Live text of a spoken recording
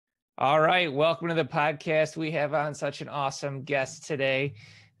All right, welcome to the podcast. We have on such an awesome guest today.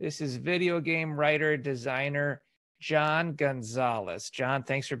 This is video game writer, designer, John Gonzalez. John,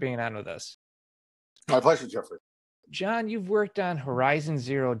 thanks for being on with us. My pleasure, Geoffrey. John, you've worked on Horizon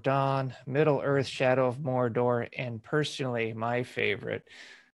Zero Dawn, Middle-earth: Shadow of Mordor, and personally, my favorite,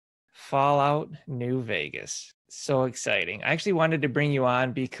 Fallout New Vegas. So exciting. I actually wanted to bring you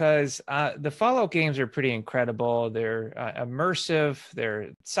on because the Fallout games are pretty incredible. They're immersive, they're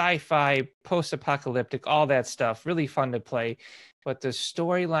sci-fi, post-apocalyptic, all that stuff. Really fun to play. But the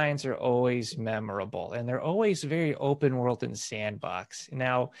storylines are always memorable, and they're always very open world and sandbox.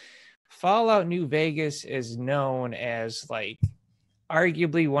 Now, Fallout New Vegas is known as like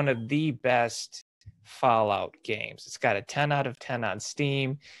arguably one of the best Fallout games. It's got a 10 out of 10 on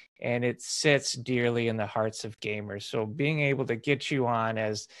Steam, and it sits dearly in the hearts of gamers. So being able to get you on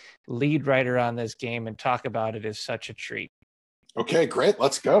as lead writer on this game and talk about it is such a treat. Okay, great.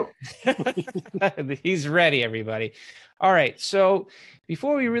 Let's go. He's ready, everybody. All right. So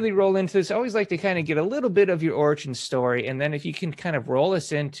before we really roll into this, I always like to kind of get a little bit of your origin story. And then if you can kind of roll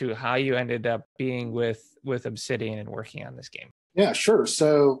us into how you ended up being with Obsidian and working on this game. Yeah, sure.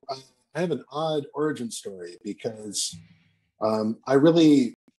 So I have an odd origin story because I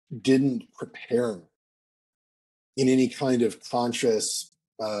really didn't prepare in any kind of conscious,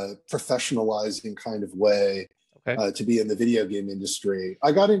 professionalizing kind of way to be in the video game industry.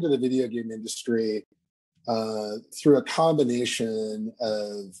 I got into the video game industry through a combination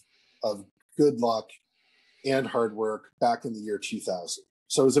of good luck and hard work back in the year 2000.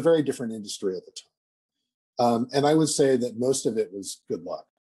 So it was a very different industry at the time. And I would say that most of it was good luck.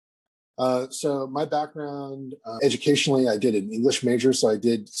 So my background, educationally, I did an English major, so I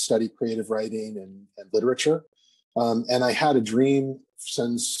did study creative writing and literature. And I had a dream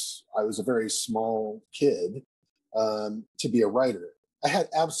since I was a very small kid to be a writer. I had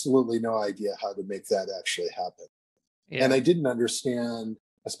absolutely no idea how to make that actually happen. Yeah. And I didn't understand,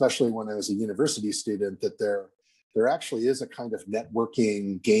 especially when I was a university student, that there actually is a kind of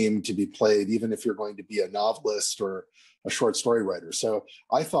networking game to be played, even if you're going to be a novelist or a short story writer. So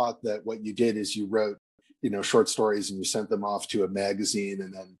I thought that what you did is you wrote, short stories and you sent them off to a magazine,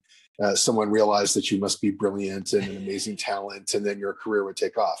 and then someone realized that you must be brilliant and an amazing talent, and then your career would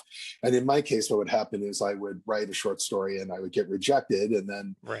take off. And in my case, what would happen is I would write a short story and I would get rejected, and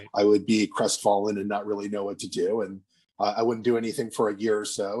then I would be crestfallen and not really know what to do. And I wouldn't do anything for a year or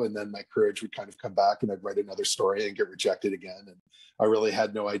so, and then my courage would kind of come back, and I'd write another story and get rejected again. And I really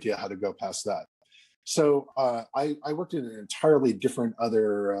had no idea how to go past that. So I worked in an entirely different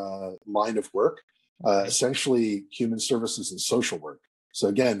other line of work, essentially human services and social work. So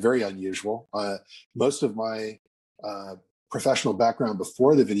again, very unusual. Most of my professional background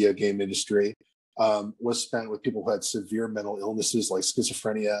before the video game industry was spent with people who had severe mental illnesses like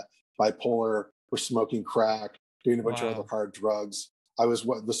schizophrenia, bipolar, were smoking crack, doing a bunch of other hard drugs. I was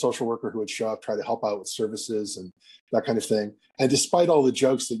the social worker who would show up, try to help out with services and that kind of thing. And despite all the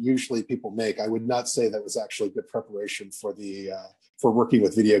jokes that usually people make, I would not say that was actually good preparation for working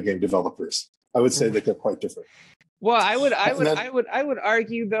with video game developers. I would say that they're quite different. Well, I would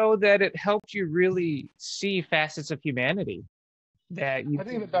argue though that it helped you really see facets of humanity that you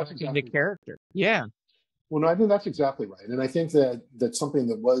think that's exactly the character. Yeah. Well, no, I think that's exactly right. And I think that something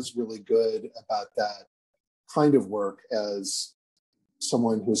that was really good about that kind of work as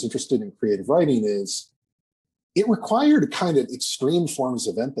someone who's interested in creative writing is it required kind of extreme forms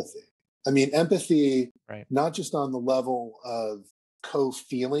of empathy. I mean, empathy, not just on the level of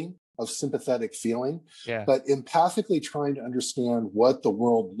co-feeling, of sympathetic feeling, but empathically trying to understand what the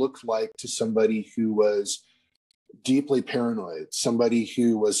world looked like to somebody who was deeply paranoid, somebody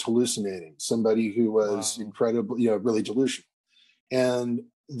who was hallucinating, somebody who was incredibly, really delusional. And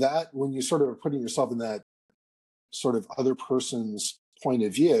that when you sort of are putting yourself in that sort of other person's point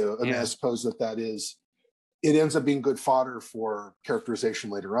of view, I mean, I suppose it ends up being good fodder for characterization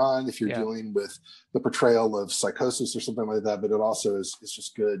later on if you're dealing with the portrayal of psychosis or something like that, but it also is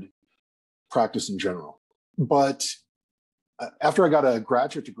just good practice in general. But after I got a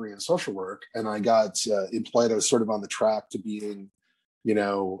graduate degree in social work and I got employed, I was sort of on the track to being,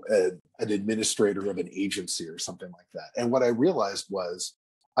 an administrator of an agency or something like that. And what I realized was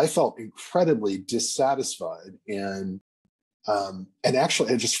I felt incredibly dissatisfied and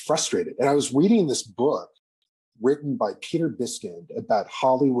actually just frustrated. And I was reading this book written by Peter Biskind about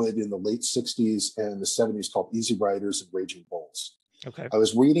Hollywood in the late 60s and the 70s called Easy Riders and Raging Bulls. Okay. I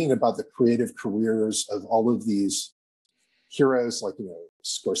was reading about the creative careers of all of these heroes like,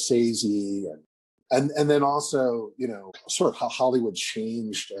 Scorsese and And then also, sort of how Hollywood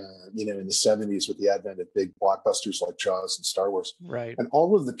changed, in the 70s with the advent of big blockbusters like Jaws and Star Wars. Right. And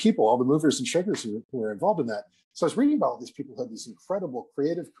all of the people, all the movers and shakers who were involved in that. So I was reading about all these people who had these incredible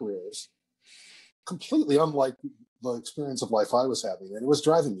creative careers, completely unlike the experience of life I was having. And it was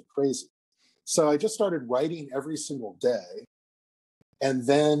driving me crazy. So I just started writing every single day. And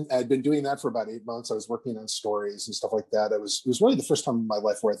then I'd been doing that for about 8 months. I was working on stories and stuff like that. It was really the first time in my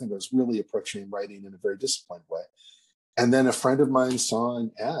life where I think I was really approaching writing in a very disciplined way. And then a friend of mine saw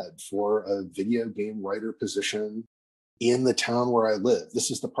an ad for a video game writer position in the town where I live. This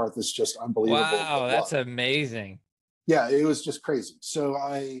is the part that's just unbelievable. Wow, that's amazing. Yeah, it was just crazy. So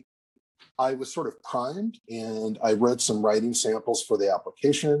I was sort of primed, and I wrote some writing samples for the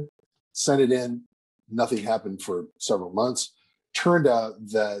application, sent it in. Nothing happened for several months. Turned out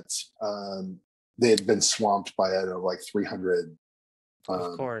that they had been swamped by, 300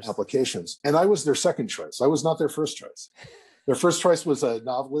 applications. And I was their second choice. I was not their first choice. Their first choice was a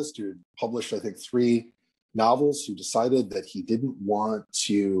novelist who had published, I think, 3 novels, who decided that he didn't want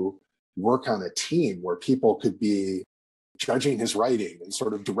to work on a team where people could be judging his writing and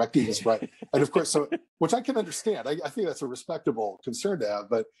sort of directing his writing. And of course, which I can understand. I think that's a respectable concern to have,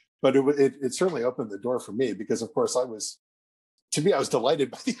 but it certainly opened the door for me, because of course I was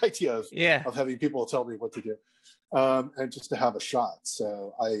delighted by the idea of having people tell me what to do, and just to have a shot.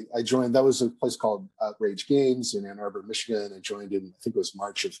 So I joined. That was a place called Outrage Games in Ann Arbor, Michigan. I joined in, I think it was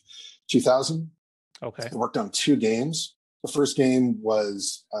March of 2000. Okay. I worked on 2 games. The first game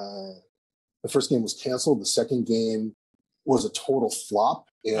was canceled. The second game was a total flop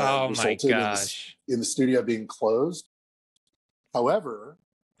and resulted in the studio being closed. However,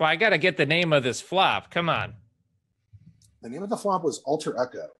 well, I got to get the name of this flop. Come on. The name of the flop was Alter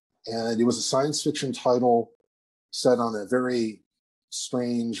Echo, and it was a science fiction title set on a very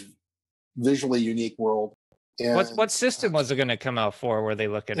strange, visually unique world. And what system was it going to come out for? Were they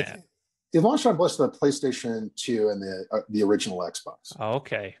looking at? It launched on both the PlayStation 2 and the original Xbox. Oh,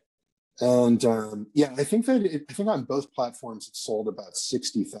 okay. And I think on both platforms it sold about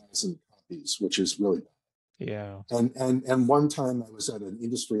 60,000 copies, which is really bad. Yeah. And one time I was at an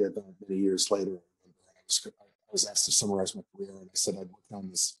industry event many years later. I was asked to summarize my career, and I said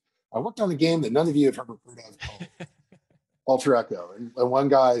I worked on a game that none of you have ever heard of called Alter Echo. And one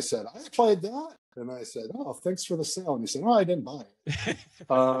guy said, I played that. And I said, oh, thanks for the sale. And he said, oh, I didn't buy it.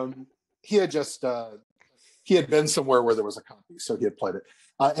 He had been somewhere where there was a copy, so he had played it.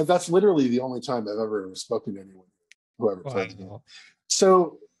 And that's literally the only time I've ever spoken to anyone who ever played the game.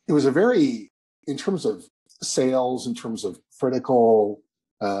 So it was in terms of sales, in terms of critical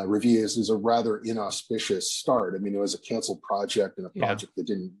reviews, is a rather inauspicious start. I mean, it was a canceled project and a project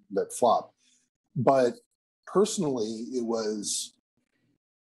that flopped. But personally, it was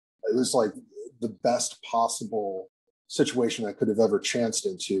like the best possible situation I could have ever chanced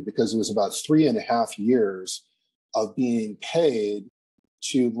into, because it was about 3.5 years of being paid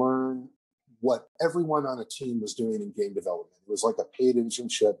to learn what everyone on a team was doing in game development. It was like a paid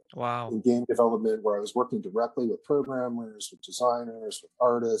internship in game development, where I was working directly with programmers, with designers, with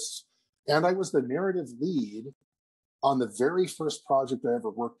artists. And I was the narrative lead on the very first project I ever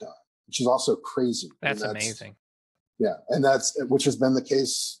worked on, which is also crazy. That's amazing. Yeah, and which has been the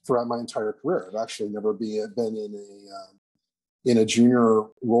case throughout my entire career. I've actually never been in a junior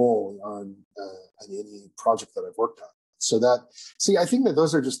role on any project that I've worked on. So I think that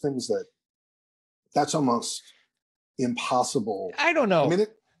those are just things that's almost impossible. I don't know. I mean,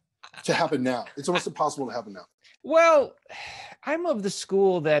 to happen now. It's almost impossible to happen now. Well, I'm of the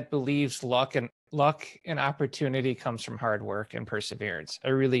school that believes luck and opportunity comes from hard work and perseverance. I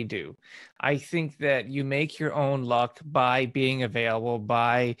really do. I think that you make your own luck by being available,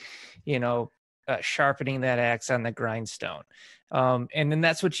 by, sharpening that axe on the grindstone. And then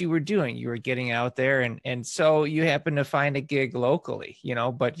that's what you were doing. You were getting out there, and so you happen to find a gig locally,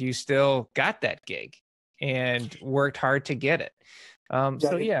 but you still got that gig and worked hard to get it. I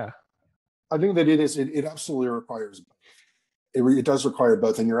think that it absolutely requires, it does require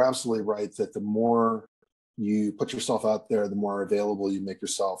both. And you're absolutely right that the more you put yourself out there, the more available you make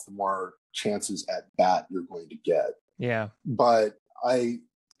yourself, the more chances at bat you're going to get. Yeah. But I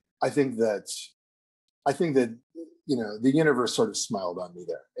think that the universe sort of smiled on me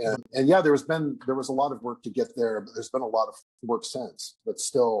there, and yeah, there was a lot of work to get there, but there's been a lot of work since. But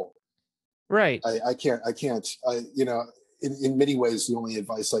still, right? I can't. In many ways, the only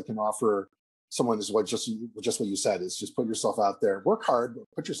advice I can offer someone is just what you said, is just put yourself out there, work hard,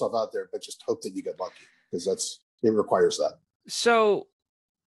 put yourself out there, but just hope that you get lucky, because it requires that. So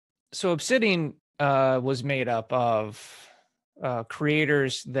Obsidian was made up of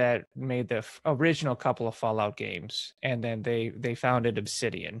creators that made the original couple of Fallout games, and then they founded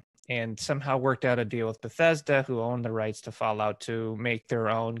Obsidian and somehow worked out a deal with Bethesda, who owned the rights to Fallout, to make their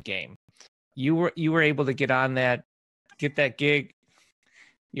own game. You were able to get that gig.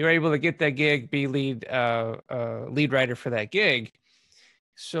 You were able to get that gig, be lead writer for that gig.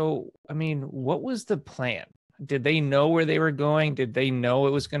 So, I mean, what was the plan? Did they know where they were going? Did they know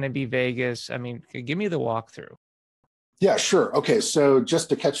it was going to be Vegas? I mean, give me the walkthrough. Yeah, sure. Okay, so just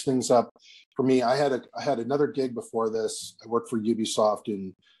to catch things up for me, I had another gig before this. I worked for Ubisoft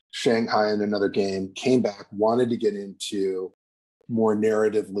in Shanghai in another game. Came back, wanted to get into more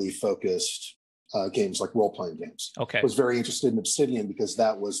narratively focused games, like role-playing games. Okay. Was very interested in Obsidian because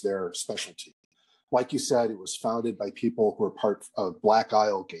that was their specialty. Like you said, it was founded by people who were part of Black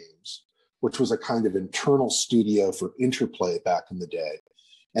Isle Games, which was a kind of internal studio for Interplay back in the day.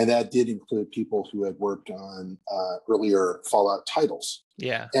 And that did include people who had worked on earlier Fallout titles.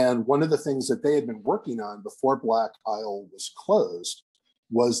 Yeah. And one of the things that they had been working on before Black Isle was closed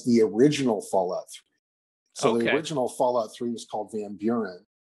was the original Fallout 3. So the original Fallout 3 was called Van Buren.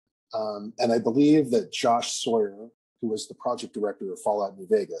 And I believe that Josh Sawyer, who was the project director of Fallout New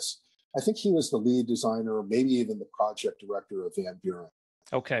Vegas, I think he was the lead designer, maybe even the project director of Van Buren.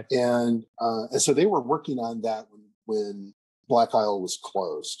 Okay. And so they were working on that when Black Isle was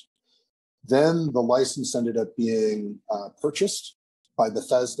closed. Then the license ended up being purchased by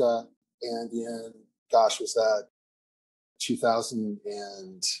Bethesda, and in, was that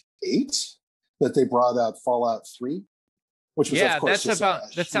 2008 that they brought out Fallout 3, which was, of course,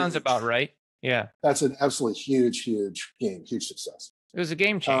 that sounds about right. Yeah, that's an absolutely huge game, huge success. It was a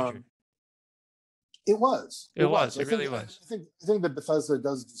game changer. It was. It really was. I think that Bethesda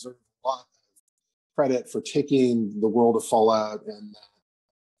does deserve a lot of credit for taking the world of Fallout and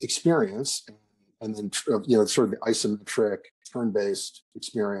experience, and then sort of the isometric turn-based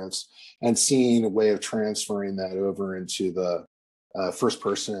experience, and seeing a way of transferring that over into the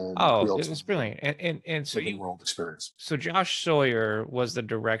first-person. Oh, it was brilliant, and so world experience. So Josh Sawyer was the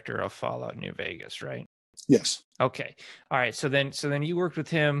director of Fallout New Vegas, right? Yes. Okay. All right. So then you worked with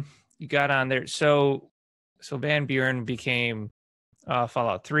him. You got on there. So Van Buren became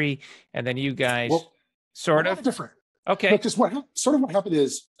Fallout 3, and then you guys sort of different. Okay. Because what happened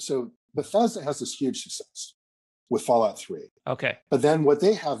is, so Bethesda has this huge success with Fallout 3. Okay. But then what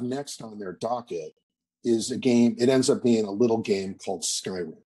they have next on their docket is a game. It ends up being a little game called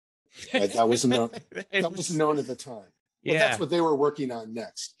Skyrim. Right? That wasn't known. That wasn't known at the time. But that's what they were working on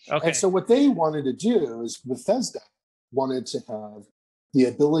next. Okay. And so what they wanted to do is Bethesda wanted to have the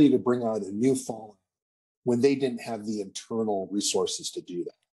ability to bring out a new Fallout when they didn't have the internal resources to do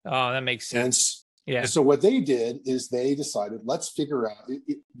that. Oh, that makes sense. And so what they did is they decided, let's figure out,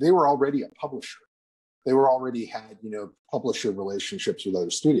 they were already a publisher. They were already had, publisher relationships with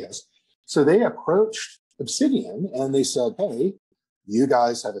other studios. So they approached Obsidian and they said, hey, you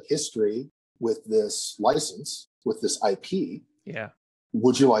guys have a history with this license, with this IP. Yeah.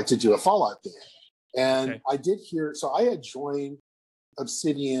 Would you like to do a Fallout game? And I did hear, so I had joined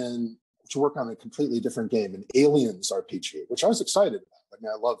Obsidian to work on a completely different game, an Aliens RPG, which I was excited about. I mean,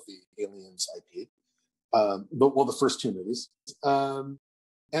 I love the Aliens IP, the first two movies.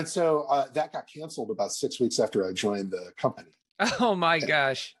 And so that got canceled about 6 weeks after I joined the company. Oh my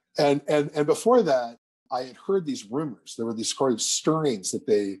gosh. And before that, I had heard these rumors. There were these sort of stirrings that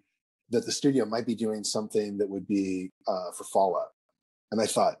the studio might be doing something that would be for Fallout. And I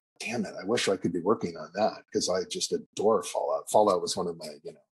thought, damn it, I wish I could be working on that, because I just adore Fallout. Fallout was one of my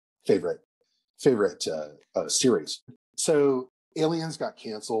favorite series. So Aliens got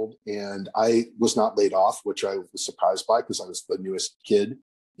canceled, and I was not laid off, which I was surprised by because I was the newest kid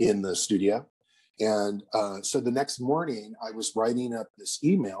in the studio. And so the next morning, I was writing up this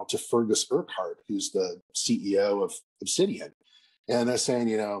email to Fergus Urquhart, who's the CEO of Obsidian. And I was saying,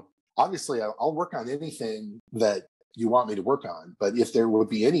 obviously, I'll work on anything that you want me to work on. But if there would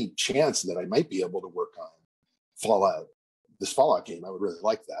be any chance that I might be able to work on this Fallout game, I would really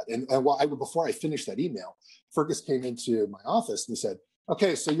like that. And before I finished that email, Fergus came into my office and he said,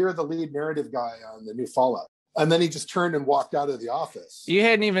 okay, so you're the lead narrative guy on the new Fallout. And then he just turned and walked out of the office. You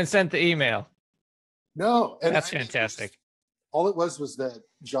hadn't even sent the email. No. And that's fantastic. All it was that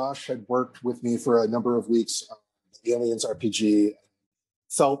Josh had worked with me for a number of weeks on the Aliens RPG.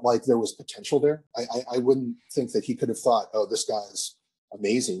 Felt like there was potential there. I wouldn't think that he could have thought, oh, this guy's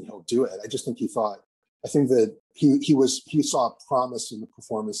amazing, he'll do it. I just think I think that he saw promise in the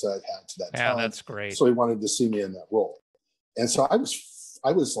performance that I'd had to that time. Yeah, that's great. So he wanted to see me in that role. And so I was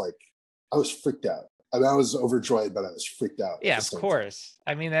freaked out. I mean, I was overjoyed, but I was freaked out. Yeah, of course.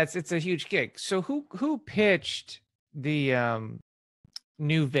 I mean, it's a huge gig. So who pitched New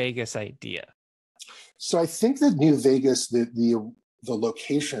Vegas idea? So I think that New Vegas, the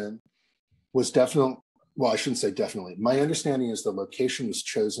location was definitely, well, I shouldn't say definitely. My understanding is the location was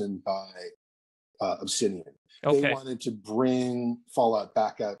chosen by Obsidian. They Okay. wanted to bring Fallout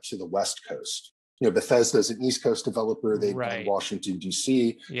back out to the West Coast. You know, Bethesda's an East Coast developer. They'd done Right. Washington,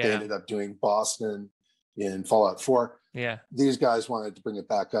 D.C. They Yeah. ended up doing Boston in Fallout 4. Yeah. These guys wanted to bring it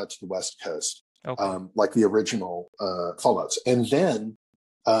back out to the West Coast, Okay. like the original Fallouts. And then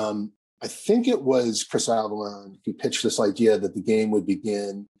I think it was Chris Avellone who pitched this idea that the game would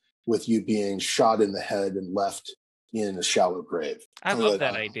begin with you being shot in the head and left in a shallow grave. I love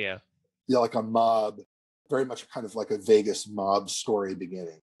that idea. Yeah, like a mob, very much kind of like a Vegas mob story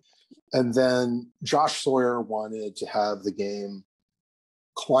beginning. And then Josh Sawyer wanted to have the game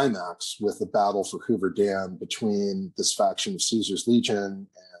climax with the battle for Hoover Dam between this faction of Caesar's Legion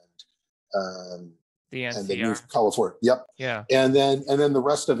The NCR. and the New California. Yep. Yeah. And then the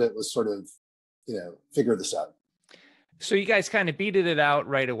rest of it was sort of, figure this out. So you guys kind of beated it out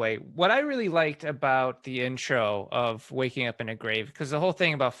right away. What I really liked about the intro of waking up in a grave, because the whole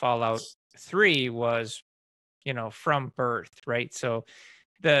thing about Fallout 3 was, from birth, right? So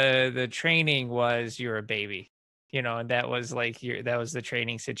the training was you're a baby, and that was like that was the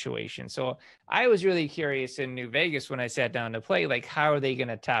training situation. So I was really curious in New Vegas when I sat down to play, like, how are they going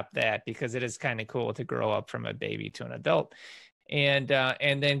to top that? Because it is kind of cool to grow up from a baby to an adult. And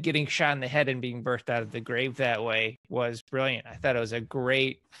then getting shot in the head and being birthed out of the grave that way was brilliant. I thought it was a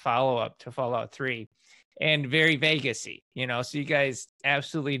great follow-up to Fallout 3 and very Vegas-y, so you guys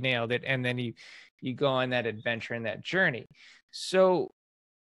absolutely nailed it. And then you go on that adventure and that journey. So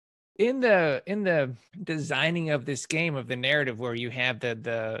in the designing of this game, of the narrative where you have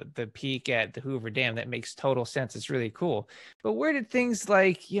the peak at the Hoover Dam, that makes total sense. It's really cool. But where did things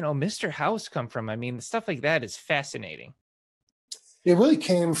like, Mr. House come from? I mean, stuff like that is fascinating. It really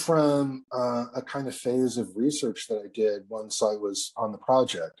came from a kind of phase of research that I did once I was on the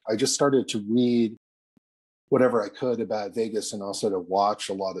project. I just started to read whatever I could about Vegas and also to watch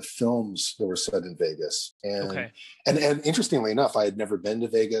a lot of films that were set in Vegas. And interestingly enough, I had never been to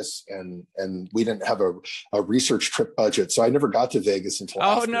Vegas and we didn't have a research trip budget. So I never got to Vegas until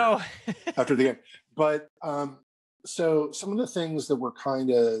after the game. But so some of the things that were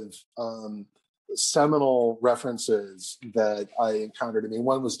kind of seminal references that I encountered,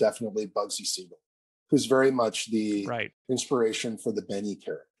 one was definitely Bugsy Siegel, who's very much the inspiration for the Benny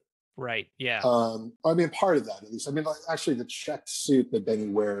character. Right. Yeah. Part of that, at least. Actually, the checked suit that Benny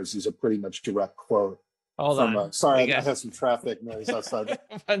wears is a pretty much direct quote. Sorry, I have some traffic noise outside.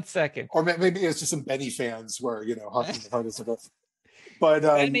 1 second. Or maybe it's just some Benny fans where, honking the hardest of us. But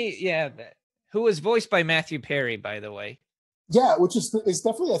Benny, who was voiced by Matthew Perry, by the way. Yeah, which is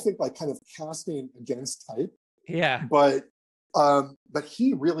definitely, I think, like kind of casting against type. Yeah. But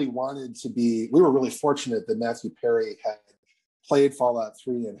he really wanted to be. We were really fortunate that Matthew Perry had played Fallout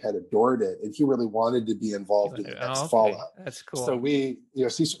 3 and had adored it, and he really wanted to be involved in the next Fallout. That's cool. So he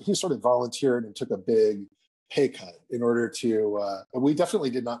sort of volunteered and took a big pay cut in order to. We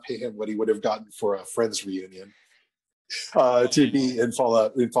definitely did not pay him what he would have gotten for a Friends reunion to be in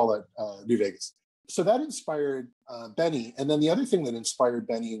Fallout New Vegas. So that inspired Benny. And then the other thing that inspired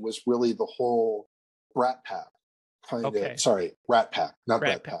Benny was really the whole Rat Pack Rat Pack, not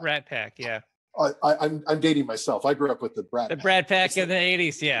Rat Pack. Rat Pack, yeah. I'm dating myself. I grew up with the Brat Pack. The Brat Pack in the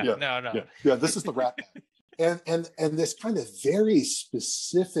 80s, yeah. No. Yeah, this is the Rat Pack. and this kind of very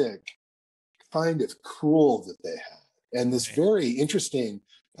specific kind of cruel that they had, and this very interesting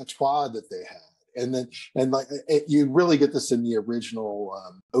patois that they had. You really get this in the original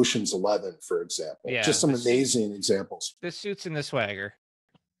Ocean's 11, for example. Yeah, just some amazing examples. The suits and the swagger.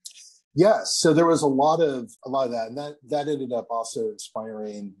 Yes, so there was a lot of that, and that ended up also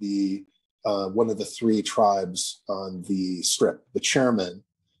inspiring the one of the three tribes on the Strip, the chairman,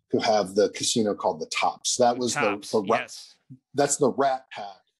 who have the casino called the Tops. That was that's the Rat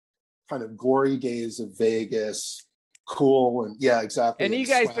Pack, kind of glory days of Vegas. Cool, and yeah, exactly. And you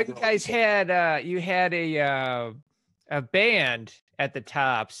guys had a band at the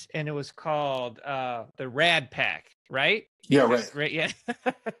Tops, and it was called the Rad Pack, right? Yeah, right. Yeah.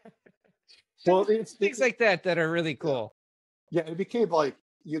 Well, it's things like that are really cool. Yeah, it became like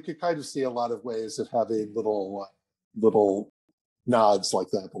you could kind of see a lot of ways of having little nods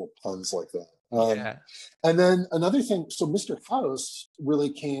like that, little puns like that. And then another thing, so Mr. House really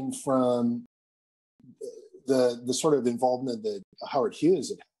came from the sort of involvement that Howard Hughes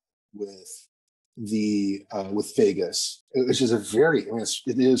had with Vegas, which is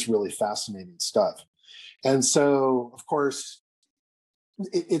it is really fascinating stuff. And so, of course,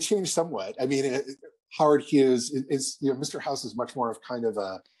 it changed somewhat. Howard Hughes is, Mr. House is much more of kind of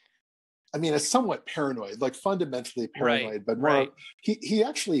a somewhat paranoid, like fundamentally paranoid, but more, he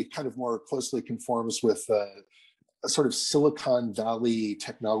actually kind of more closely conforms with a sort of Silicon Valley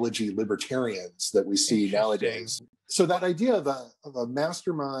technology libertarians that we see nowadays. So that idea of a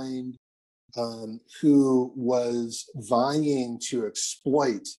mastermind who was vying to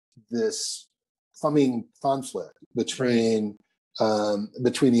exploit this coming conflict between the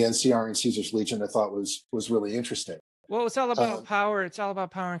NCR and Caesar's Legion, I thought was really interesting. Well, it's all about power. It's all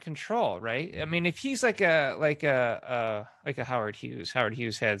about power and control, right? I mean, if he's like a Howard Hughes. Howard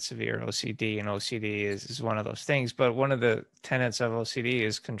Hughes had severe OCD, and OCD is one of those things. But one of the tenets of OCD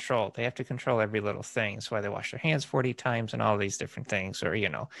is control. They have to control every little thing. That's why they wash their hands 40 times and all these different things, or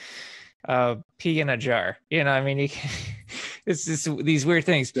pee in a jar. I mean, it's just these weird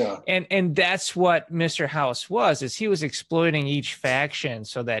things. Yeah. And that's what Mr. House was. Is he was exploiting each faction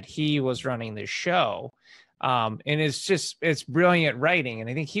so that he was running the show. And it's brilliant writing. And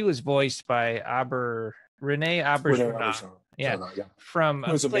I think he was voiced by Rene Auberjonois. Yeah. From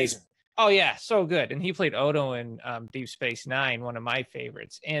it was amazing. Oh yeah, so good. And he played Odo in Deep Space Nine, one of my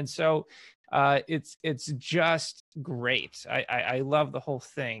favorites. And so it's just great. I love the whole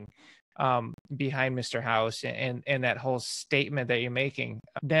thing behind Mr. House and that whole statement that you're making.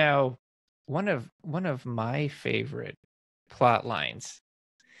 Now, one of my favorite plot lines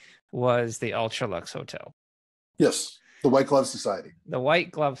was the Ultralux Hotel. Yes, the White Glove Society. The White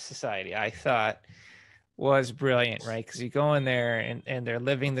Glove Society, I thought, was brilliant, right? Because you go in there and they're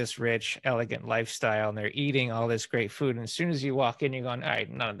living this rich, elegant lifestyle, and they're eating all this great food. And as soon as you walk in, you're going, all right,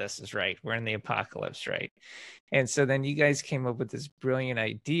 none of this is right. We're in the apocalypse, right? And so then you guys came up with this brilliant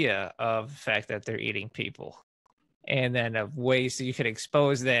idea of the fact that they're eating people, and then of ways that you could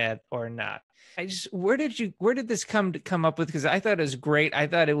expose that or not. Where did this come up with? Because I thought it was great. I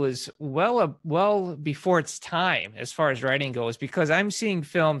thought it was well before its time as far as writing goes, because I'm seeing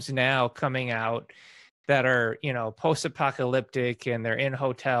films now coming out that are, post-apocalyptic, and they're in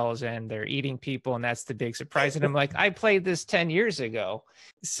hotels and they're eating people, and that's the big surprise. And I'm like, I played this 10 years ago.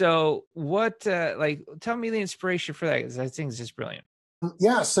 So what, tell me the inspiration for that, because I think it's just brilliant.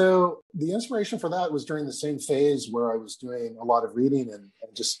 Yeah, so the inspiration for that was during the same phase where I was doing a lot of reading and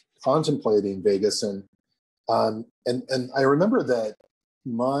just contemplating Vegas, and I remember that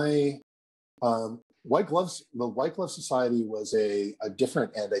my the White Glove Society was a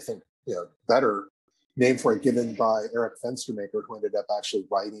different, and I think better name for it, given by Eric Fenstermaker, who ended up actually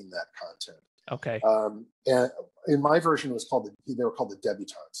writing that content. Okay. And in my version, they were called the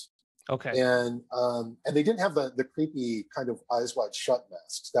Debutantes. Okay. And they didn't have the creepy kind of eyes wide shut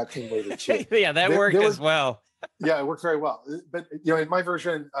masks. That came later too. Yeah, that worked as well. Yeah, it worked very well. But in my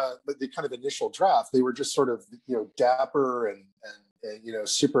version, the kind of initial draft, they were just sort of dapper and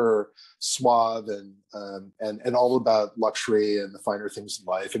super suave and all about luxury and the finer things in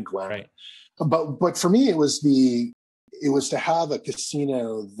life and glamour. Right. But for me, it was to have a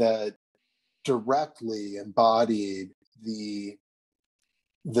casino that directly embodied the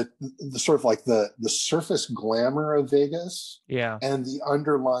sort of like the surface glamour of Vegas, yeah, and the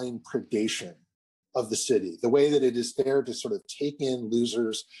underlying predation of the city, the way that it is there to sort of take in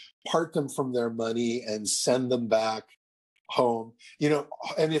losers, part them from their money, and send them back home.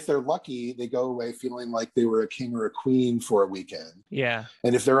 And if they're lucky, they go away feeling like they were a king or a queen for a weekend. Yeah.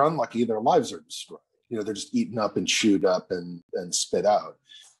 And if they're unlucky, their lives are destroyed. They're just eaten up and chewed up and spit out.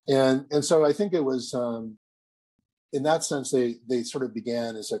 And so I think it was in that sense, they sort of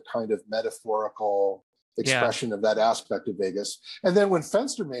began as a kind of metaphorical expression of that aspect of Vegas. And then when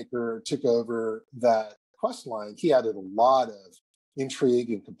Fenstermaker took over that quest line, he added a lot of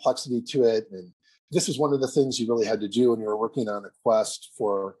intrigue and complexity to it. And this is one of the things you really had to do when you were working on a quest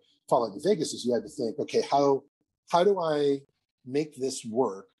for Fallout New Vegas, is you had to think, okay, how do I make this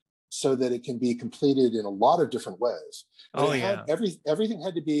work so that it can be completed in a lot of different ways? And everything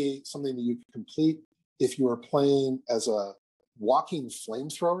had to be something that you could complete if you were playing as a walking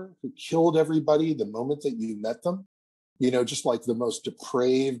flamethrower who killed everybody the moment that you met them, just like the most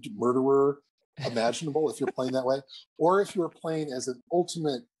depraved murderer imaginable if you're playing that way, or if you were playing as an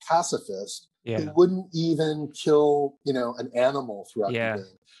ultimate pacifist who wouldn't even kill, an animal throughout the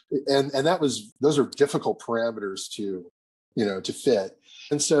game. And those are difficult parameters to fit.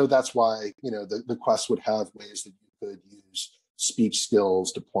 And so that's why, the quest would have ways that you could use speech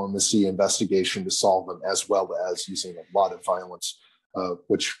skills, diplomacy, investigation to solve them, as well as using a lot of violence,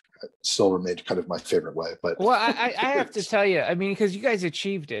 which still remained kind of my favorite way. But well, I have to tell you, I mean, because you guys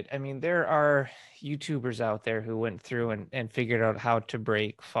achieved it. I mean, there are YouTubers out there who went through and figured out how to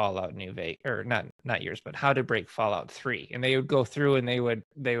break Fallout New Vegas, or not yours, but how to break Fallout 3. And they would go through and they would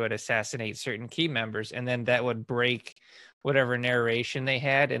assassinate certain key members, and then that would break whatever narration they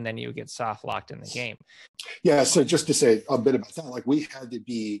had, and then you would get soft locked in the game. Yeah, so just to say a bit about that, like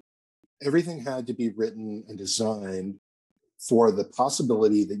everything had to be written and designed for the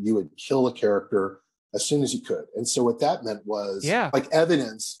possibility that you would kill a character as soon as you could. And so what that meant was like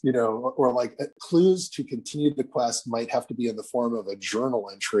evidence, or like clues to continue the quest might have to be in the form of a journal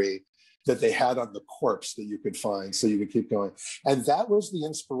entry that they had on the corpse that you could find so you could keep going. And that was the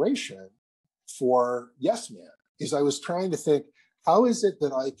inspiration for Yes Man, is I was trying to think, how is it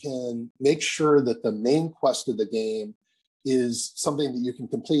that I can make sure that the main quest of the game is something that you can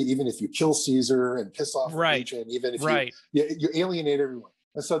complete, even if you kill Caesar and piss off the Legion, even if you alienate everyone.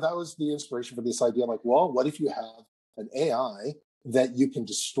 And so that was the inspiration for this idea. I'm like, well, what if you have an AI that you can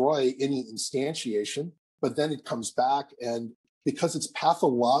destroy any instantiation, but then it comes back, and because it's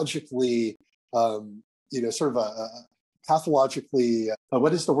pathologically, sort of a pathologically,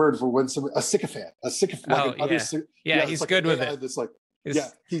 what is the word for when a sycophant, he's good with it. That's like,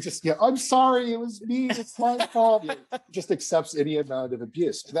 I'm sorry, it was me, it's my fault. Just accepts any amount of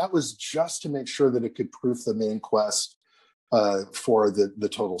abuse. And that was just to make sure that it could proof the main quest for the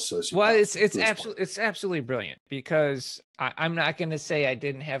total sociopath. Well, it's absolutely brilliant, because I'm not going to say I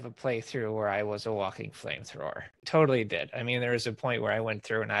didn't have a playthrough where I was a walking flamethrower. Totally did. I mean, there was a point where I went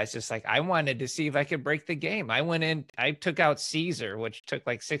through and I was just like, I wanted to see if I could break the game. I went in, I took out Caesar, which took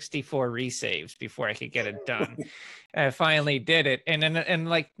like 64 resaves before I could get it done. And I finally did it. And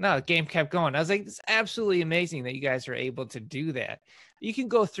the game kept going. I was like, it's absolutely amazing that you guys are able to do that. You can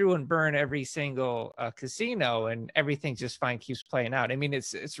go through and burn every single casino and everything just fine, keeps playing out. I mean,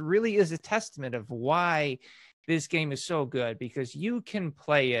 it's really is a testament of why this game is so good, because you can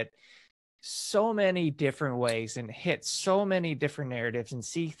play it so many different ways and hit so many different narratives and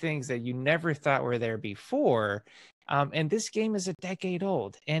see things that you never thought were there before. And this game is a decade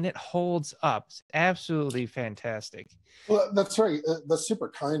old and it holds up. It's absolutely fantastic. Well, that's right. That's super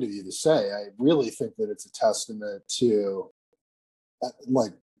kind of you to say. I really think that it's a testament to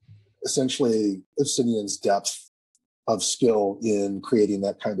essentially Obsidian's depth of skill in creating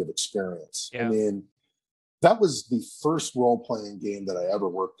that kind of experience. I mean, that was the first role-playing game that I ever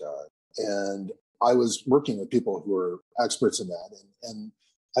worked on. And I was working with people who were experts in that. And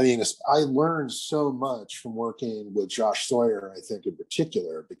I mean, I learned so much from working with Josh Sawyer, I think in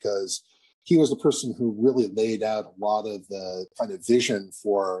particular, because he was the person who really laid out a lot of the kind of vision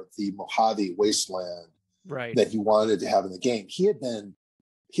for the Mojave wasteland that he wanted to have in the game. He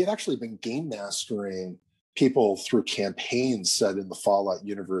had actually been game mastering people through campaigns set in the Fallout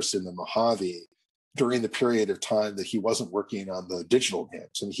universe in the Mojave during the period of time that he wasn't working on the digital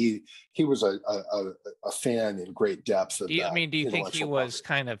games. And he was a fan in great depth of that. Do you think he was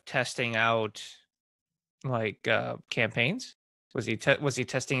kind of testing out campaigns? Was he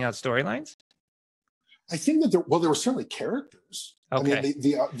testing out storylines? I think that there were certainly characters. Okay. I mean,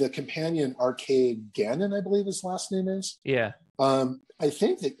 the companion Arcade Gannon, I believe his last name is. Yeah. I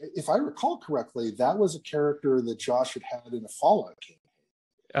think that if I recall correctly, that was a character that Josh had in a Fallout game.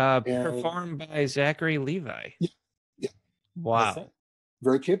 Performed by Zachary Levi. Yeah. Wow.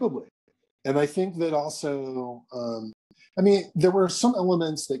 Very capably. And I think that also, there were some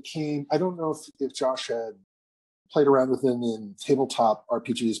elements that came, I don't know if Josh had played around with them in tabletop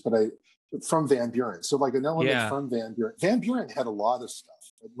RPGs, but from Van Buren. So like an element from Van Buren. Van Buren had a lot of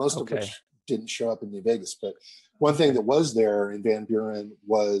stuff, most of which didn't show up in New Vegas. But one thing that was there in Van Buren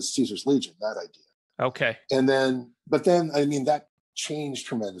was Caesar's Legion, that idea. Okay. But then, that changed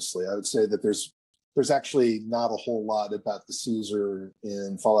tremendously. I would say that there's actually not a whole lot about the Caesar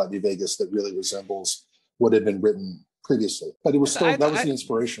in Fallout New Vegas that really resembles what had been written previously. But it was still, that was the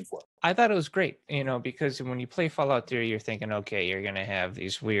inspiration for it. I thought it was great, because when you play Fallout 3, you're thinking, okay, you're going to have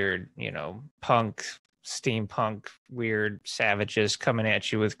these weird, punk, steampunk, weird savages coming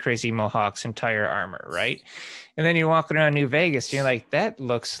at you with crazy mohawks and tire armor, right? And then you're walking around New Vegas, and you're like, that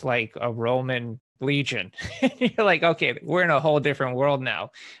looks like a Roman Legion. You're like, okay, we're in a whole different world now.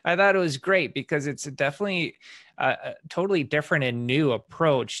 I thought it was great because it's definitely a totally different and new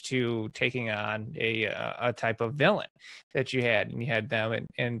approach to taking on a type of villain that you had, and you had them,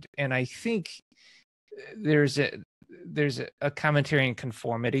 and I think there's a commentary and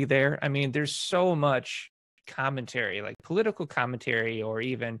conformity there. I mean, there's so much commentary, like political commentary or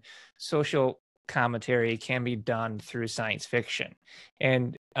even social commentary can be done through science fiction,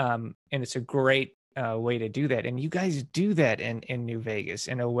 and it's a great way to do that. And you guys do that in New Vegas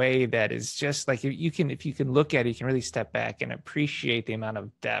in a way that is just like, if you can look at it, you can really step back and appreciate the amount of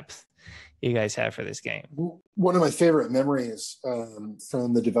depth you guys have for this game. One of my favorite memories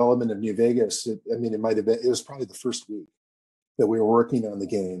from the development of New Vegas, it was probably the first week that we were working on the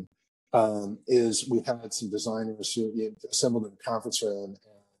game, is we had some designers who assembled in a conference room, and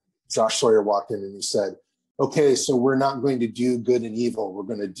Josh Sawyer walked in and he said, okay, so we're not going to do good and evil. We're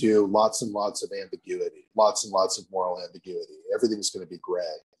going to do lots and lots of ambiguity, lots and lots of moral ambiguity. Everything's going to be gray.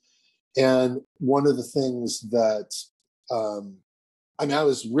 And one of the things that, I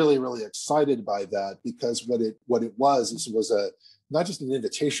was really, really excited by that, because what it was not just an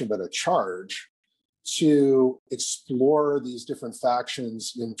invitation, but a charge to explore these different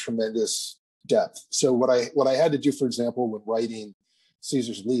factions in tremendous depth. So what I had to do, for example, when writing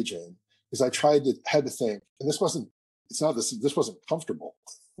Caesar's Legion, is I had to think, and this wasn't comfortable.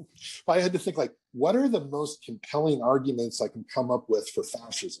 But I had to think, like, what are the most compelling arguments I can come up with for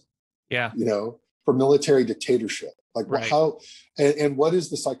fascism? Yeah. For military dictatorship. Like, right. How, and what is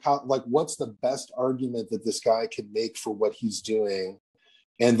what's the best argument that this guy can make for what he's doing?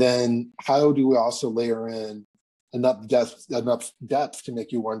 And then how do we also layer in enough depth to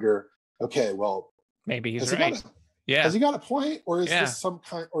make you wonder, okay, well, maybe he's right. Has he got a point, or is this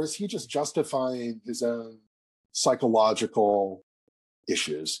or is he just justifying his own psychological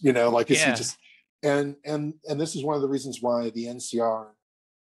issues? Is he just, and this is one of the reasons why the NCR,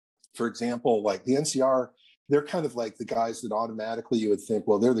 for example, like the NCR, they're kind of like the guys that automatically you would think,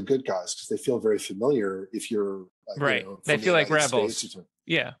 well, they're the good guys because they feel very familiar if you're right. They feel like rebels.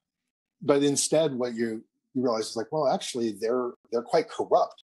 Yeah. But instead, what you realize is like, well, actually, they're quite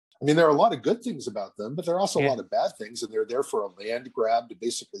corrupt. I mean, there are a lot of good things about them, but there are also a lot of bad things, and they're there for a land grab to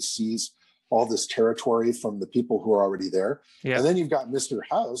basically seize all this territory from the people who are already there. Yep. And then you've got Mr.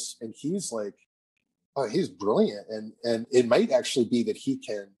 House, and he's like, oh, he's brilliant, and it might actually be that he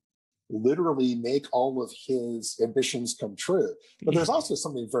can literally make all of his ambitions come true. But there's also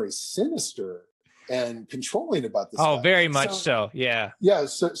something very sinister and controlling about this. Oh, guy. Very much so. Yeah. Yeah.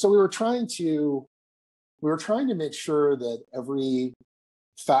 So we were trying to make sure that every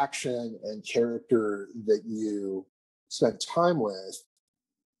faction and character that you spent time with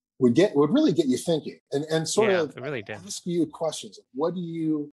would really get you thinking, and sort of really did. Ask you questions. What do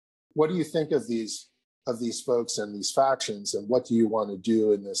you think of these folks and these factions, and what do you want to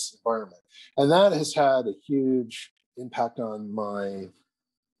do in this environment? And that has had a huge impact on my,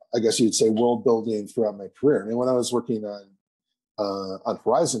 I guess you'd say, world building throughout my career. I mean, when I was working on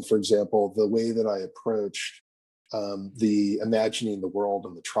Horizon, for example, the way that I approached the imagining the world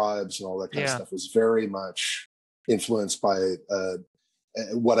and the tribes and all that kind of stuff was very much influenced by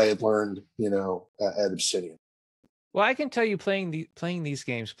what I had learned, at Obsidian. Well, I can tell you, playing these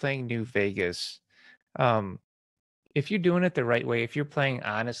games, playing New Vegas, if you're doing it the right way, if you're playing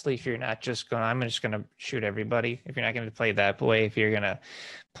honestly, if you're not just going, I'm just going to shoot everybody, if you're not going to play that way, if you're going to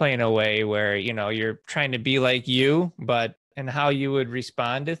play in a way where, you're trying to be like you, but and how you would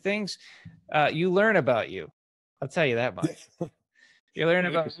respond to things, you learn about you. I'll tell you that much. You learn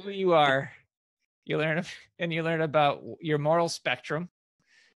about who you are. You learn about your moral spectrum.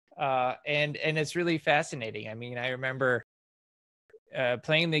 And it's really fascinating. I mean, I remember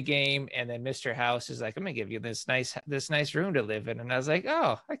playing the game, and then Mr. House is like, I'm gonna give you this nice room to live in, and I was like,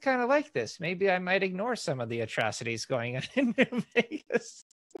 oh, I kind of like this. Maybe I might ignore some of the atrocities going on in New Vegas.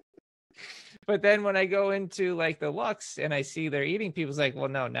 But then when I go into like the Lux and I see they're eating people, it's like, well,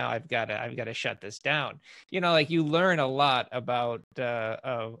 no, now I've got to shut this down. Like you learn a lot about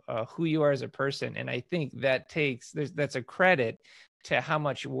who you are as a person, and I think that's a credit to how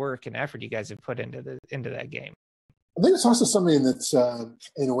much work and effort you guys have put into that game. I think it's also something that's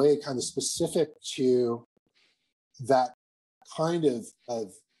in a way kind of specific to that kind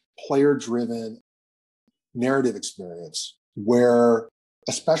of player-driven narrative experience, where,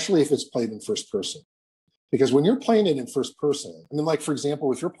 especially if it's played in first person, because when you're playing it in first person, I mean, like, for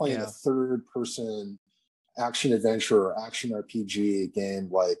example, if you're playing a third person action adventure or action RPG game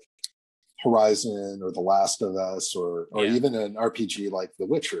like Horizon or The Last of Us, or even an RPG like The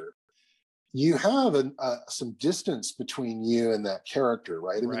Witcher, you have some distance between you and that character,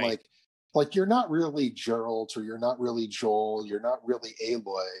 right? I mean, like you're not really Geralt, or you're not really Joel, you're not really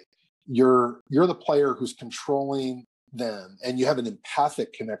Aloy. You're the player who's controlling them, and you have an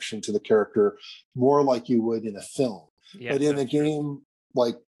empathic connection to the character, more like you would in a film. Yes, but in a game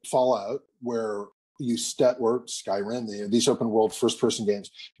like Fallout, where you step, or Skyrim, these open world first person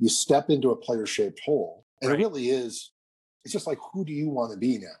games, you step into a player shaped hole, and it really is. It's just like, who do you want to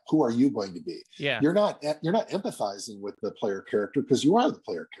be now? Who are you going to be? Yeah, you're not empathizing with the player character, because you are the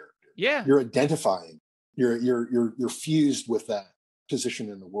player character. Yeah. you're identifying, you're fused with that position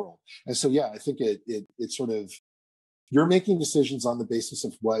in the world. And so, yeah, I think it sort of, you're making decisions on the basis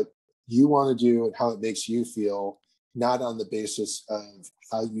of what you want to do and how it makes you feel, not on the basis of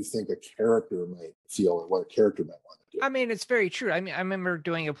how you think a character might feel or what a character might want to do. I mean, it's very true. I mean, I remember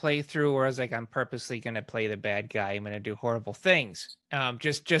doing a playthrough where I was like, I'm purposely going to play the bad guy. I'm going to do horrible things,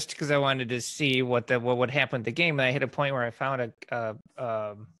 just because I wanted to see what would happen with the game. And I hit a point where I found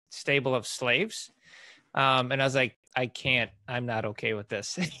a stable of slaves, and I was like, I'm not okay with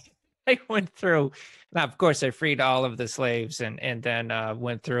this. I went through, now of course I freed all of the slaves and then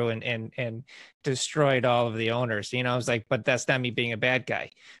went through and destroyed all of the owners. I was like, but that's not me being a bad guy.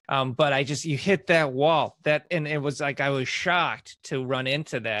 But you hit that wall, and it was like, I was shocked to run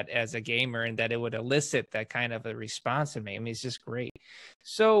into that as a gamer and that it would elicit that kind of a response in me. I mean, it's just great.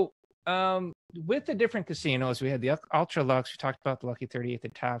 So with the different casinos, we had the Ultra Lux, we talked about the Lucky 30 at the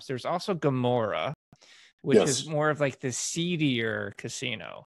tops. There's also Gomorrah, which is more of like the seedier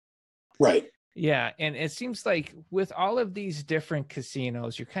casino. Right. Yeah. And it seems like with all of these different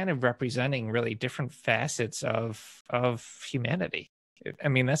casinos, you're kind of representing really different facets of humanity. I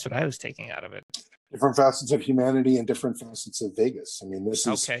mean, that's what I was taking out of it. Different facets of humanity and different facets of Vegas. I mean, this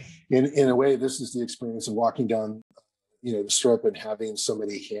is, in a way, this is the experience of walking down, the Strip and having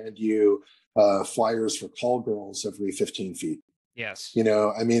somebody hand you flyers for call girls every 15 feet. Yes.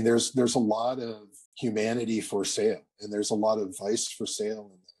 I mean, there's a lot of humanity for sale, and there's a lot of vice for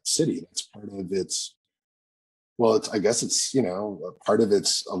sale in the city. That's part of its, I guess it's, part of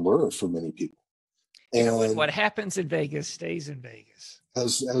its allure for many people. And what happens in Vegas stays in Vegas,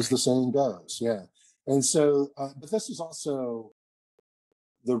 as the saying goes. Yeah. And so, but this is also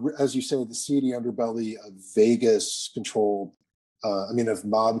as you say, the seedy underbelly of Vegas controlled, of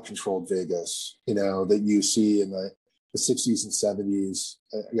mob controlled Vegas, that you see in the 60s and 70s,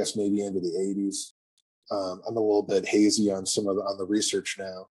 I guess maybe into the 80s. I'm a little bit hazy on on the research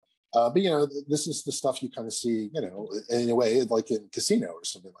now. But this is the stuff you kind of see, in a way, like in Casino or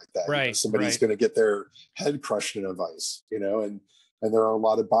something like that. Right. Somebody's going to get their head crushed in a vice, and there are a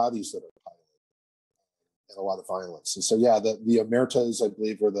lot of bodies that are piled and a lot of violence. And so, yeah, the Omertas, I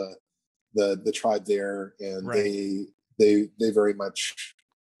believe, were the tribe there, and they very much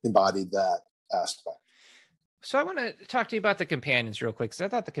embodied that aspect. So I want to talk to you about the companions real quick, because I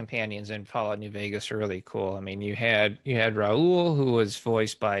thought the companions in Fallout New Vegas are really cool. I mean, you had Raul, who was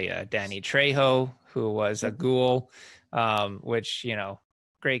voiced by Danny Trejo, who was a ghoul, which,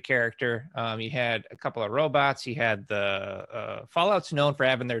 great character. You had a couple of robots. You had the Fallout's known for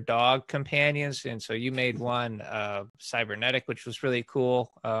having their dog companions, and so you made one cybernetic, which was really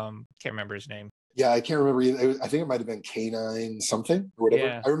cool. Can't remember his name. Yeah, I can't remember either. I think it might have been Canine something or whatever.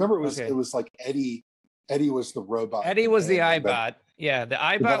 Yeah. I remember it was like Eddie. Eddie was the robot. Eddie was the iBot. Yeah, the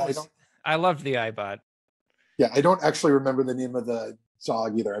iBot I loved the iBot. Yeah, I don't actually remember the name of the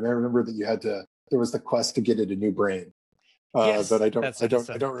dog either. I remember that there was the quest to get it a new brain. Yes, but I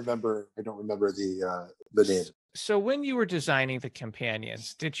don't remember the name. So when you were designing the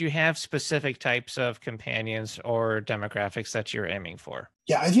companions, did you have specific types of companions or demographics that you're aiming for?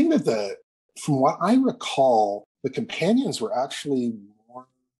 Yeah, I think that from what I recall, the companions were actually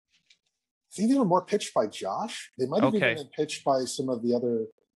I think they were more pitched by Josh. They might have even been pitched by some of the other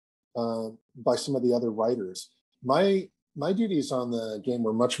writers. My duties on the game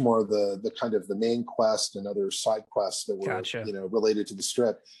were much more the kind of the main quest and other side quests that were related to the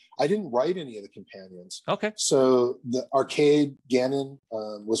Strip. I didn't write any of the companions. Okay. So the arcade Ganon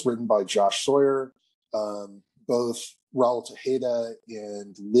was written by Josh Sawyer. Both Raul Tejeda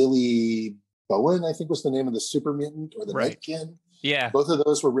and Lily Bowen, I think was the name of the super mutant or the Nightkin. Yeah. Both of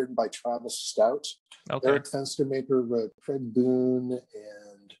those were written by Travis Stout. Okay. Eric Fenstermaker wrote Craig Boone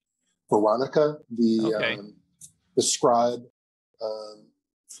and Veronica, the scribe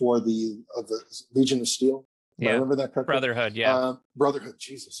for the Legion of Steel. Yeah. I remember that correctly. Brotherhood, yeah. Brotherhood,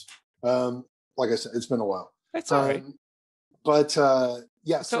 Jesus. Like I said, it's been a while. That's all right. But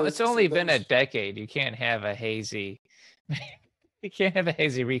yeah. So it's only been a decade. You can't have a hazy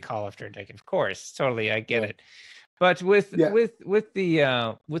recall after a decade. Of course. Totally, I get it. But with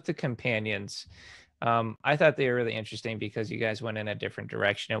the companions, I thought they were really interesting because you guys went in a different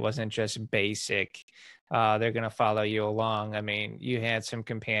direction. It wasn't just basic. They're going to follow you along. I mean, you had some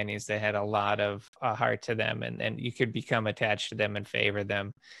companions that had a lot of heart to them, and you could become attached to them and favor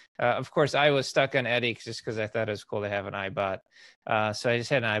them. Of course, I was stuck on Eddie just because I thought it was cool to have an iBot. So I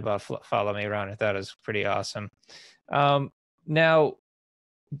just had an iBot follow me around. I thought it was pretty awesome. Now,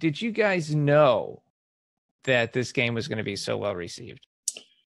 did you guys know that this game was going to be so well received?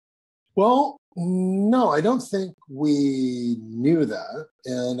 Well, no, I don't think we knew that.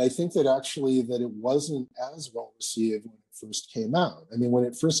 And I think that actually that it wasn't as well received when it first came out. I mean, when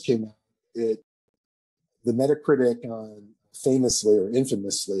it first came out, it the Metacritic on famously or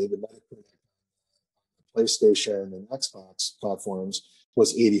infamously, the Metacritic on PlayStation and Xbox platforms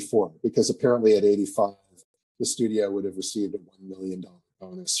was 84, because apparently at 85, the studio would have received a $1 million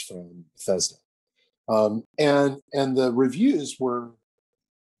bonus from Bethesda. And the reviews were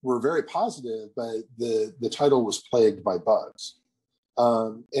very positive, but the title was plagued by bugs,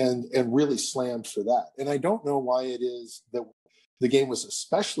 and really slammed for that. And I don't know why it is that the game was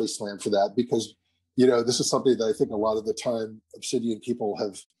especially slammed for that, because this is something that I think a lot of the time Obsidian people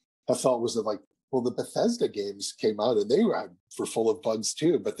have felt was that, like, well, the Bethesda games came out and they were full of bugs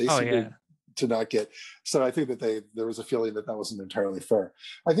too, but they Oh seem yeah. to not get. So I think that there was a feeling that wasn't entirely fair.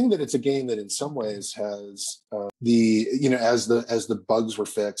 I think that it's a game that in some ways has as the bugs were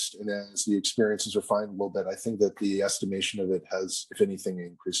fixed and as the experiences refined a little bit, I think that the estimation of it has, if anything,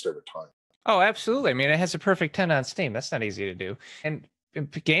 increased over time. Oh, absolutely. I mean, it has a perfect 10 on Steam. That's not easy to do. And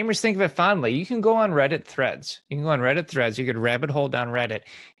gamers think of it fondly. You can go on Reddit threads. You can go on Reddit threads. You could rabbit hole down Reddit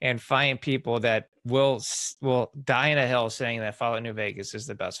and find people that will die in a hill saying that Fallout New Vegas is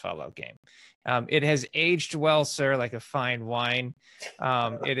the best Fallout game. It has aged well, sir, like a fine wine.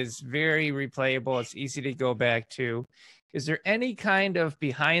 It is very replayable. It's easy to go back to. Is there any kind of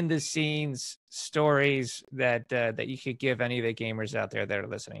behind the scenes stories that you could give any of the gamers out there that are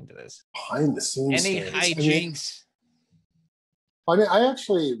listening to this? Behind the scenes Any stories. hijinks? I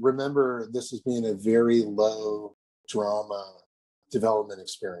actually remember this as being a very low drama development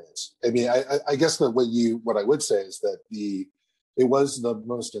experience. I mean, I guess that what I would say is that it was the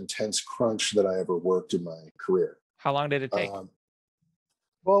most intense crunch that I ever worked in my career. How long did it take?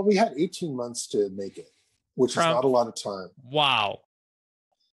 Well, we had 18 months to make it, which is not a lot of time. Wow.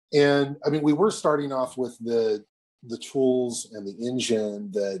 And I mean, we were starting off with the tools and the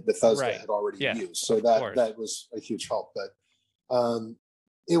engine that Bethesda had already used. So that was a huge help. But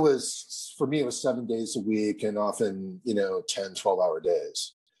it was, for me, it was 7 days a week and often, 10, 12-hour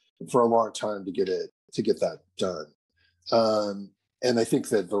days for a long time to get that done. And I think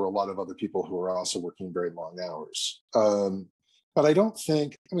that there were a lot of other people who were also working very long hours. But I don't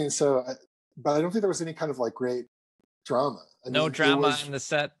think, but I don't think there was any kind of like great drama. No drama on the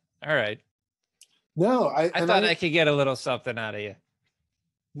set. All right. No, I thought I could get a little something out of you.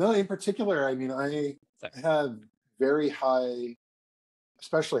 No, in particular, I mean, I have very high,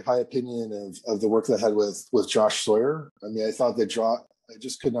 especially high opinion of the work that I had with Josh Sawyer. I mean, I thought that I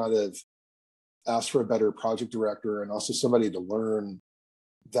just could not have asked for a better project director, and also somebody to learn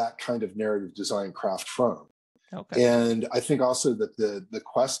that kind of narrative design craft from. Okay. And I think also that the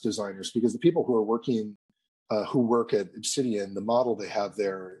quest designers, because the people who are working, who work at Obsidian, the model they have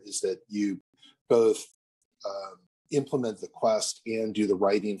there is that you both implement the quest and do the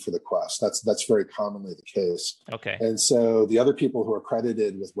writing for the quest. That's very commonly the case. Okay. And so the other people who are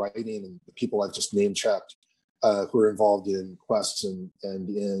credited with writing, and the people I've just name checked, who are involved in quests and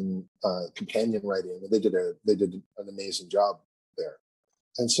in companion writing, they did an amazing job there.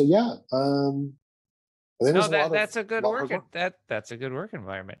 And so that's a good work. That's a good work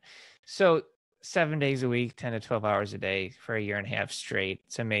environment. So 7 days a week, 10 to 12 hours a day for a year and a half straight.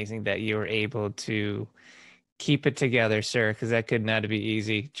 It's amazing that you were able to keep it together, sir, because that could not be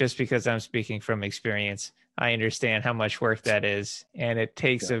easy. Just because I'm speaking from experience, I understand how much work that is. And it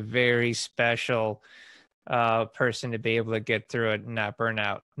takes a very special person to be able to get through it and not burn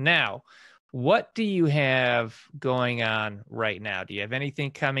out. Now, what do you have going on right now? Do you have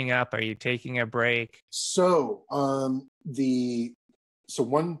anything coming up? Are you taking a break? So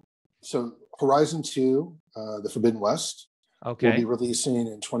Horizon 2, The Forbidden West, will be releasing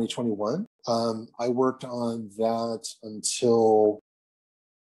in 2021. I worked on that until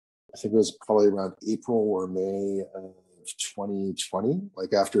I think it was probably around April or May of 2020,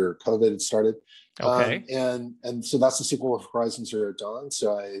 like after COVID had started. Okay. And so that's the sequel of Horizon Zero Dawn.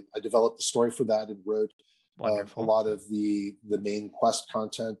 So I developed the story for that and wrote a lot of the main quest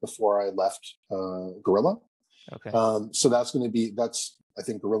content before I left Guerrilla. Okay. So that's I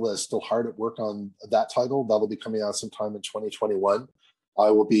think Guerrilla is still hard at work on that title. That'll be coming out sometime in 2021.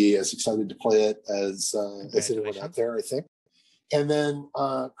 I will be as excited to play it as anyone out there, I think. And then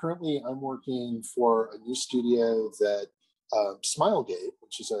currently I'm working for a new studio that Smilegate,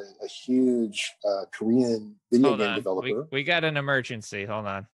 which is a huge Korean video game developer. We got an emergency. Hold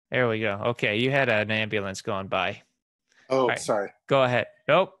on. There we go. Okay, you had an ambulance going by. Oh, sorry. Go ahead.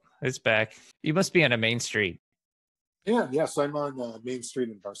 Nope, it's back. You must be on a main street. Yes, I'm on Main Street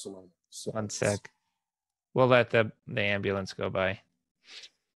in Barcelona. So one sec. We'll let the ambulance go by.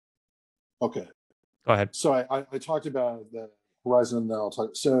 Okay. Go ahead. So I talked about the Horizon. Now I'll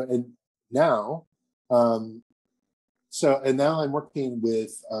talk. So and now, um, and now I'm working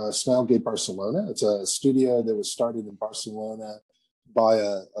with Smilegate Barcelona. It's a studio that was started in Barcelona by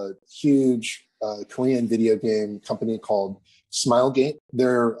a huge Korean video game company called Smilegate.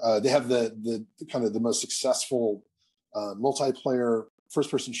 They have the kind of the most successful multiplayer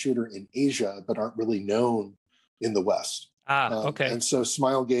first-person shooter in Asia, but aren't really known in the West. Okay. And so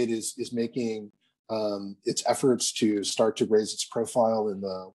Smilegate is making its efforts to start to raise its profile in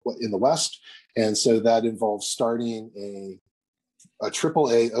the West, and so that involves starting a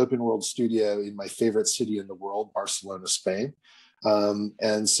AAA open world studio in my favorite city in the world, Barcelona, Spain.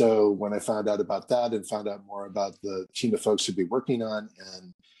 And so when I found out about that and found out more about the team of folks who'd be working on,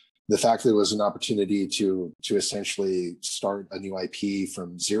 and the fact that it was an opportunity to essentially start a new IP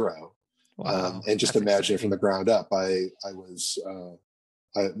from zero, Wow, and just imagine it from the ground up, my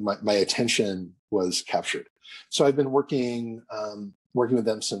attention was captured. So I've been working with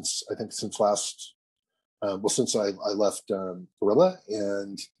them since I left Gorilla,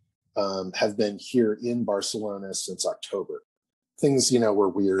 and have been here in Barcelona since October. Things, were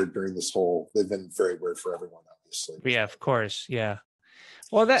weird during this they've been very weird for everyone, obviously. Yeah, of course. Yeah.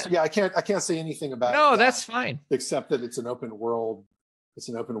 Well, I can't say anything about no, that's fine. Except that it's an open world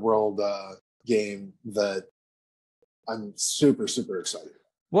game that I'm super, super excited.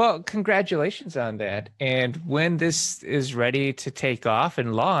 Well, congratulations on that. And when this is ready to take off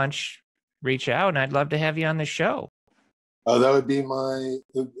and launch, reach out and I'd love to have you on the show. Oh, that would be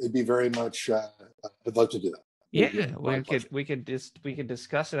it'd be very much, I'd love to do that. Yeah, we could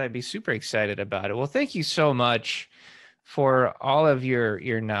discuss it. I'd be super excited about it. Well, thank you so much for all of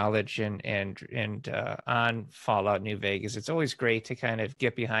your knowledge and on Fallout New Vegas. It's always great to kind of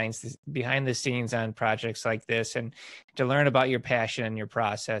get behind the scenes on projects like this, and to learn about your passion and your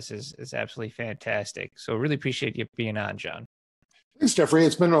process is absolutely fantastic. So really appreciate you being on, John. Thanks, Geoffrey.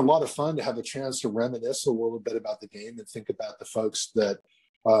 It's been a lot of fun to have a chance to reminisce a little bit about the game and think about the folks that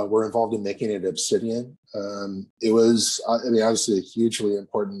were involved in making it Obsidian. It was, obviously a hugely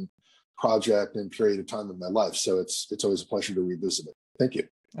important project and period of time in my life. So it's always a pleasure to revisit it. Thank you.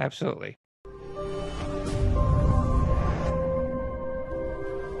 Absolutely.